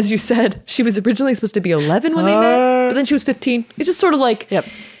wait. And as you said, she was originally supposed to be 11 when they met, but then she was 15. It's just sort of like,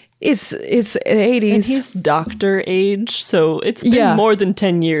 it's 80s. And he's doctor age, so it's been more than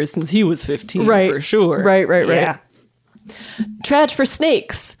 10 years since he was 15, for sure. Right. Yeah. Trage for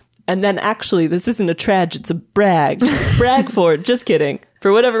snakes. And then actually, this isn't a trage, it's a brag. Brag for it, just kidding.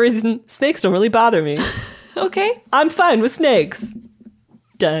 For whatever reason, snakes don't really bother me. Okay. I'm fine with snakes.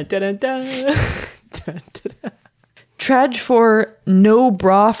 Dun, dun, dun, dun. Dun, dun, dun. Trage for no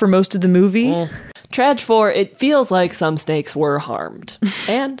bra for most of the movie. Trage for it feels like some snakes were harmed.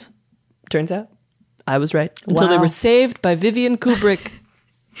 And turns out I was right. Until they were saved by Vivian Kubrick.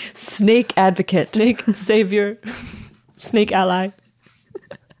 Snake advocate. Snake savior. Snake ally.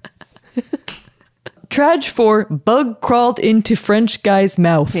 Trage for bug crawled into French guy's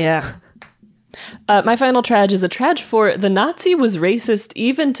mouth. Yeah. My final trage is a trage for the Nazi was racist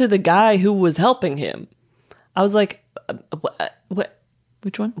even to the guy who was helping him. I was like, what?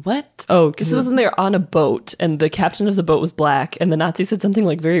 Which one? What? Oh, this was when they were on a boat and the captain of the boat was black and the Nazi said something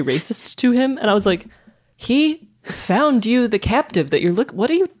like very racist to him. And I was like, he found you the captive that you're what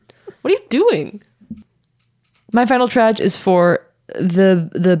are you doing? My final trage is for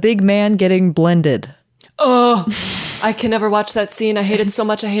the big man getting blended. Oh, I can never watch that scene. I hate it so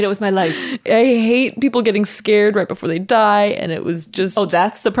much. I hate it with my life. I hate people getting scared right before they die, and it was just... Oh,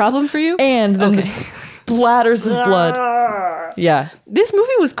 that's the problem for you? And then the splatters of blood. Yeah. This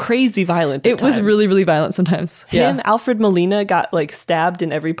movie was crazy violent at It was times. really, really violent sometimes. Alfred Molina got like stabbed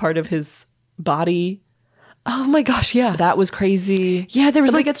in every part of his body. Oh my gosh, yeah. That was crazy. Yeah, there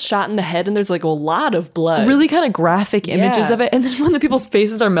was somebody like gets shot in the head and there's like a lot of blood. Really kind of graphic images of it. And then when the people's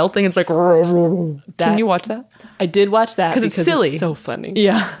faces are melting, it's like... Can you watch that? I did watch that because it's silly. It's so funny.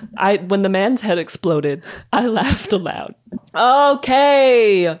 Yeah. When the man's head exploded, I laughed aloud.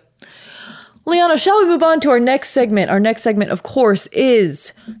 Okay. Liana, shall we move on to our next segment? Our next segment, of course,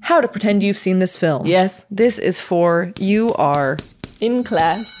 is how to pretend you've seen this film. Yes. This is for you are... In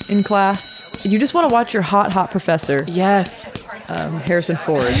class. You just want to watch your hot professor. Yes. Harrison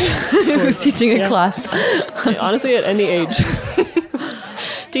Ford. Who's teaching a class. Honestly, at any age.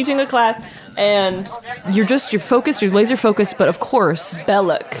 Teaching a class. And you're focused, you're laser focused, but of course...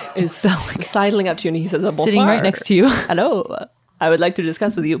 Belloc is sidling up to you and he says, sitting right next to you. Hello. I would like to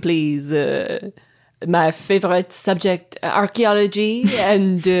discuss with you, please, my favorite subject, archaeology,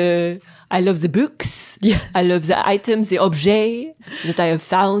 and I love the books. Yeah. I love the items, the objets that I have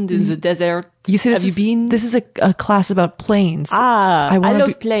found in the desert. You say have you been? This is a class about planes. I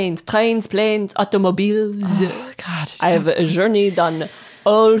love planes, trains, planes, automobiles. Oh, God. I have journeyed on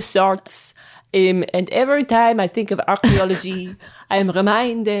all sorts. And every time I think of archaeology, I am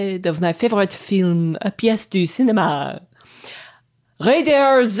reminded of my favorite film, a pièce du cinéma.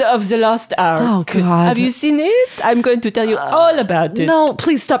 Raiders of the Lost Ark. Oh, God. Have you seen it? I'm going to tell you all about it. No,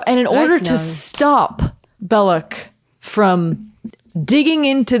 please stop. And in order to stop Belloc from digging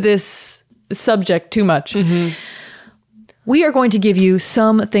into this subject too much, we are going to give you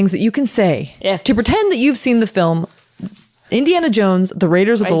some things that you can say to pretend that you've seen the film Indiana Jones, The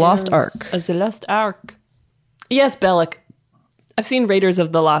Raiders of the Lost Ark. Of the Lost Ark. Yes, Belloc. I've seen Raiders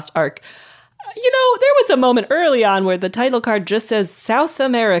of the Lost Ark. You know, there was a moment early on where the title card just says South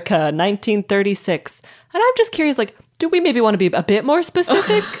America, 1936. And I'm just curious, like, do we maybe want to be a bit more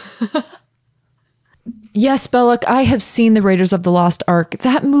specific? Yes, Belloc, I have seen The Raiders of the Lost Ark.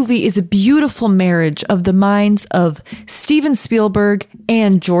 That movie is a beautiful marriage of the minds of Steven Spielberg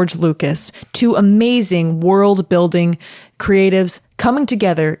and George Lucas, two amazing world-building creatives coming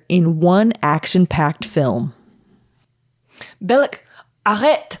together in one action-packed film. Belloc,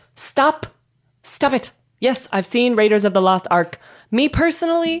 arrête! Stop! Stop it! Yes, I've seen Raiders of the Lost Ark. Me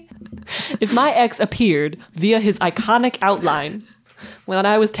personally, if my ex appeared via his iconic outline when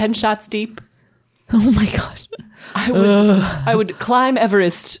I was 10 shots deep, oh my God, I would climb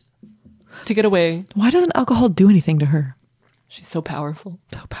Everest to get away. Why doesn't alcohol do anything to her? She's so powerful.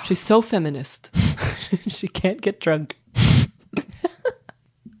 She's so feminist. She can't get drunk.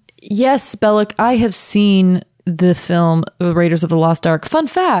 Yes, Belloc, I have seen the film The Raiders of the Lost Ark. Fun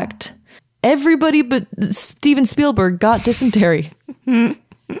fact, everybody but Steven Spielberg got dysentery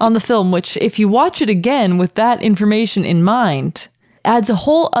on the film, which if you watch it again with that information in mind, adds a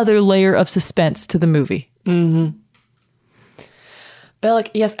whole other layer of suspense to the movie. Mm-hmm. Belloc,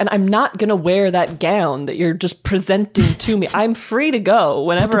 yes, and I'm not going to wear that gown that you're just presenting to me. I'm free to go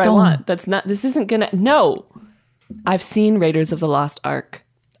whenever I want. This isn't going to, no. I've seen Raiders of the Lost Ark.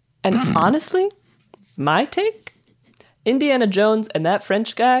 And honestly, my take, Indiana Jones and that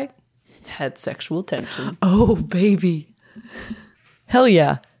French guy had sexual tension. Oh, baby. Hell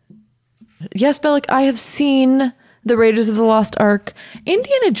yeah. Yes, Belloc, I have seen The Raiders of the Lost Ark.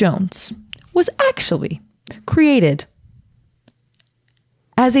 Indiana Jones was actually created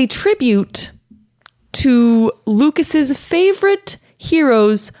as a tribute to Lucas's favorite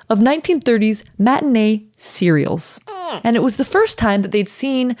heroes of 1930s matinee serials. And it was the first time that they'd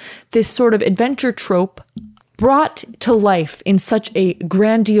seen this sort of adventure trope brought to life in such a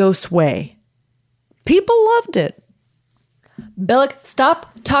grandiose way. People loved it. Belloc,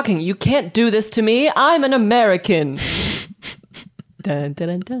 stop talking. You can't do this to me. I'm an American. Dun, dun,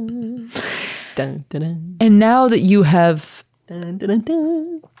 dun, dun. Dun, dun, dun. And now that you have dun, dun, dun,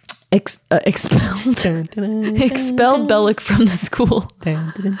 dun. Expelled Belloc from the school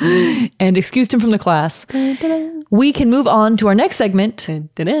and excused him from the class, we can move on to our next segment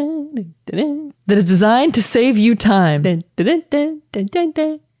that is designed to save you time. This is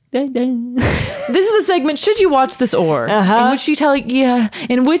the segment, Should You Watch This Or?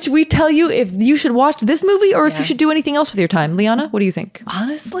 In which we tell you if you should watch this movie or if you should do anything else with your time. Liana, what do you think?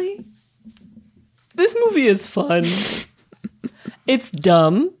 Honestly, this movie is fun. It's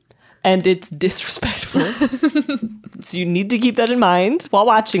dumb. And it's disrespectful. So you need to keep that in mind while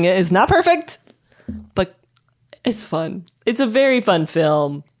watching it. It's not perfect, but it's fun. It's a very fun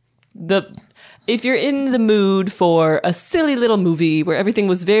film. If you're in the mood for a silly little movie where everything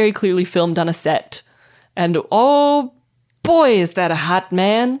was very clearly filmed on a set, and oh boy, is that a hot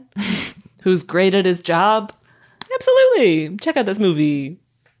man who's great at his job, absolutely. Check out this movie.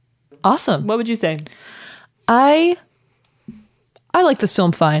 Awesome. What would you say? I like this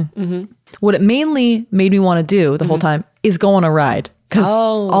film fine. Mm-hmm. What it mainly made me want to do the whole time is go on a ride. Because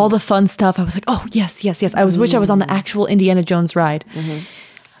all the fun stuff, I was like, oh, yes. I wish I was on the actual Indiana Jones ride. Mm-hmm.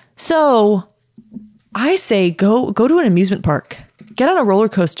 So I say go to an amusement park. Get on a roller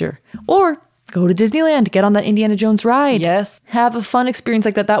coaster. Or go to Disneyland. Get on that Indiana Jones ride. Yes. Have a fun experience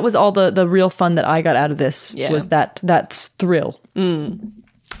like that. That was all the real fun that I got out of this, was that thrill. Mm.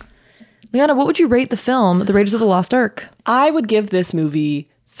 Liana, what would you rate the film, The Raiders of the Lost Ark? I would give this movie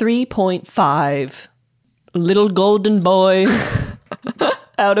 3.5 little golden boys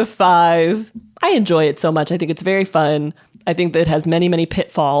out of 5. I enjoy it so much. I think it's very fun. I think that it has many, many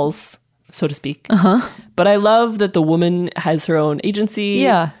pitfalls, so to speak. Uh-huh. But I love that the woman has her own agency.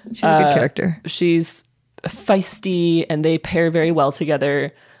 Yeah, she's a good character. She's feisty, and they pair very well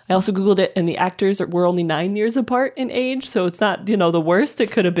together. I also Googled it, and the actors were only 9 years apart in age, so it's not, the worst it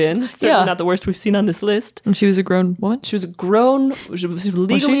could have been. It's certainly not the worst we've seen on this list. And she was a grown woman? She was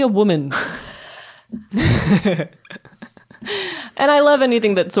legally a woman. And I love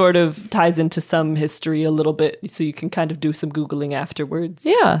anything that sort of ties into some history a little bit, so you can kind of do some Googling afterwards.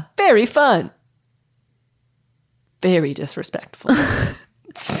 Yeah. Very fun. Very disrespectful.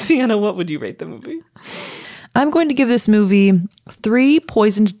 Sienna, what would you rate the movie? I'm going to give this movie 3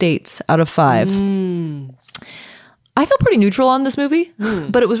 poisoned dates out of 5. I feel pretty neutral on this movie,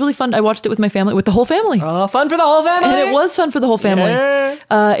 but it was really fun. I watched it with my family, with the whole family. Oh, fun for the whole family. And it was fun for the whole family.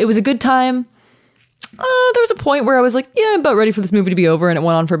 Yeah. It was a good time. There was a point where I was like, yeah, I'm about ready for this movie to be over, and it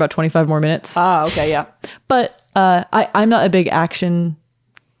went on for about 25 more minutes. Ah, okay, yeah. But I'm not a big action.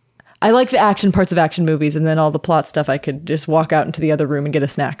 I like the action parts of action movies, and then all the plot stuff I could just walk out into the other room and get a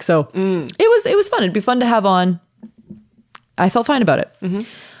snack. So it was fun. It'd be fun to have on. I felt fine about it. Mm-hmm.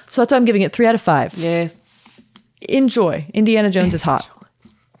 So that's why I'm giving it 3 out of 5. Yes. Enjoy. Indiana Jones is hot.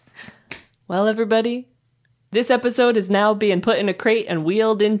 Well, everybody, this episode is now being put in a crate and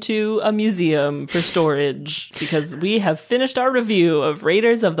wheeled into a museum for storage because we have finished our review of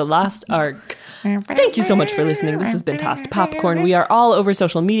Raiders of the Lost Ark. Thank you so much for listening. This has been Tossed Popcorn. We are all over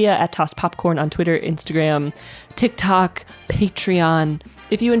social media at Tossed Popcorn on Twitter, Instagram, TikTok, Patreon.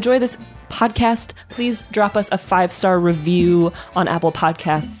 If you enjoy this podcast, please drop us a 5-star review on Apple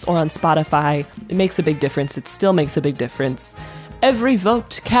Podcasts or on Spotify. It makes a big difference. It still makes a big difference. Every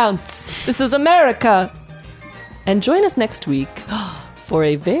vote counts. This is America. And join us next week for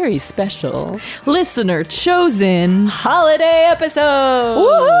a very special listener chosen holiday episode.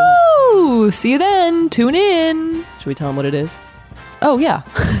 Woohoo! See you then. Tune in. Should we tell them what it is? Oh, yeah.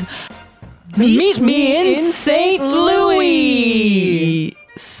 Meet me in St. Louis.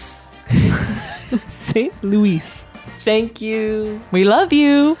 St. Louis. Thank you. We love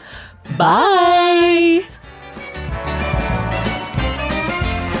you. Bye.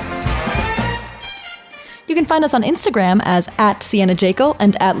 You can find us on Instagram as @SiennaJakel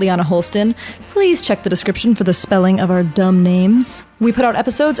and @Liana Holston. Please check the description for the spelling of our dumb names. We put out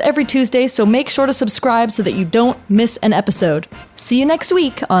episodes every Tuesday, so make sure to subscribe so that you don't miss an episode. See you next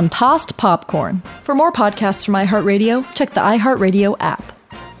week on Tossed Popcorn. For more podcasts from iHeartRadio, check the iHeartRadio app.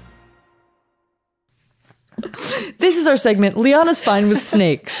 This is our segment, Liana's Fine with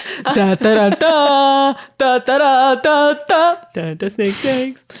Snakes. Da da da da da da da da da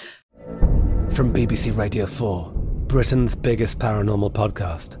snakes. From BBC Radio 4, Britain's biggest paranormal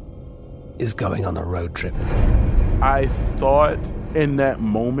podcast is going on a road trip. I thought in that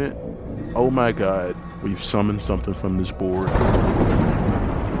moment, oh my God, we've summoned something from this board.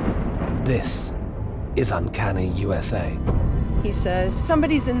 This is Uncanny USA. He says,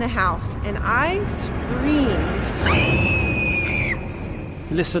 somebody's in the house, and I screamed.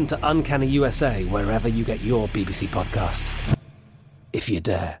 Listen to Uncanny USA wherever you get your BBC podcasts, if you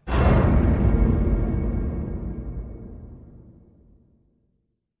dare.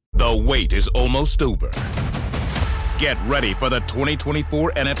 The wait is almost over. Get ready for the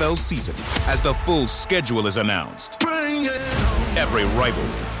 2024 NFL season as the full schedule is announced. Every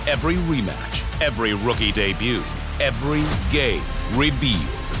rivalry, every rematch, every rookie debut, every game revealed.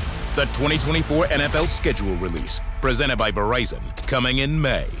 The 2024 NFL schedule release, presented by Verizon, coming in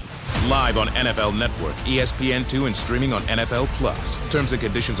May. Live on NFL Network, ESPN2, and streaming on NFL Plus. Terms and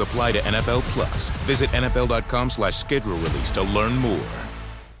conditions apply to NFL Plus. Visit NFL.com/schedule release to learn more.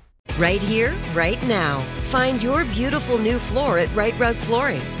 Right here, right now. Find your beautiful new floor at Right Rug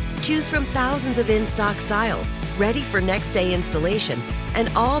Flooring. Choose from thousands of in-stock styles, ready for next day installation, and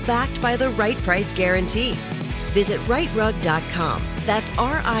all backed by the right price guarantee. Visit rightrug.com. That's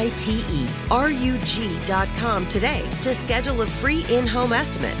RITERUG.com today to schedule a free in-home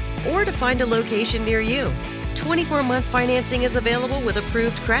estimate or to find a location near you. 24-month financing is available with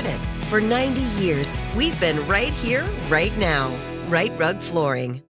approved credit. For 90 years, we've been right here, right now. Right Rug Flooring.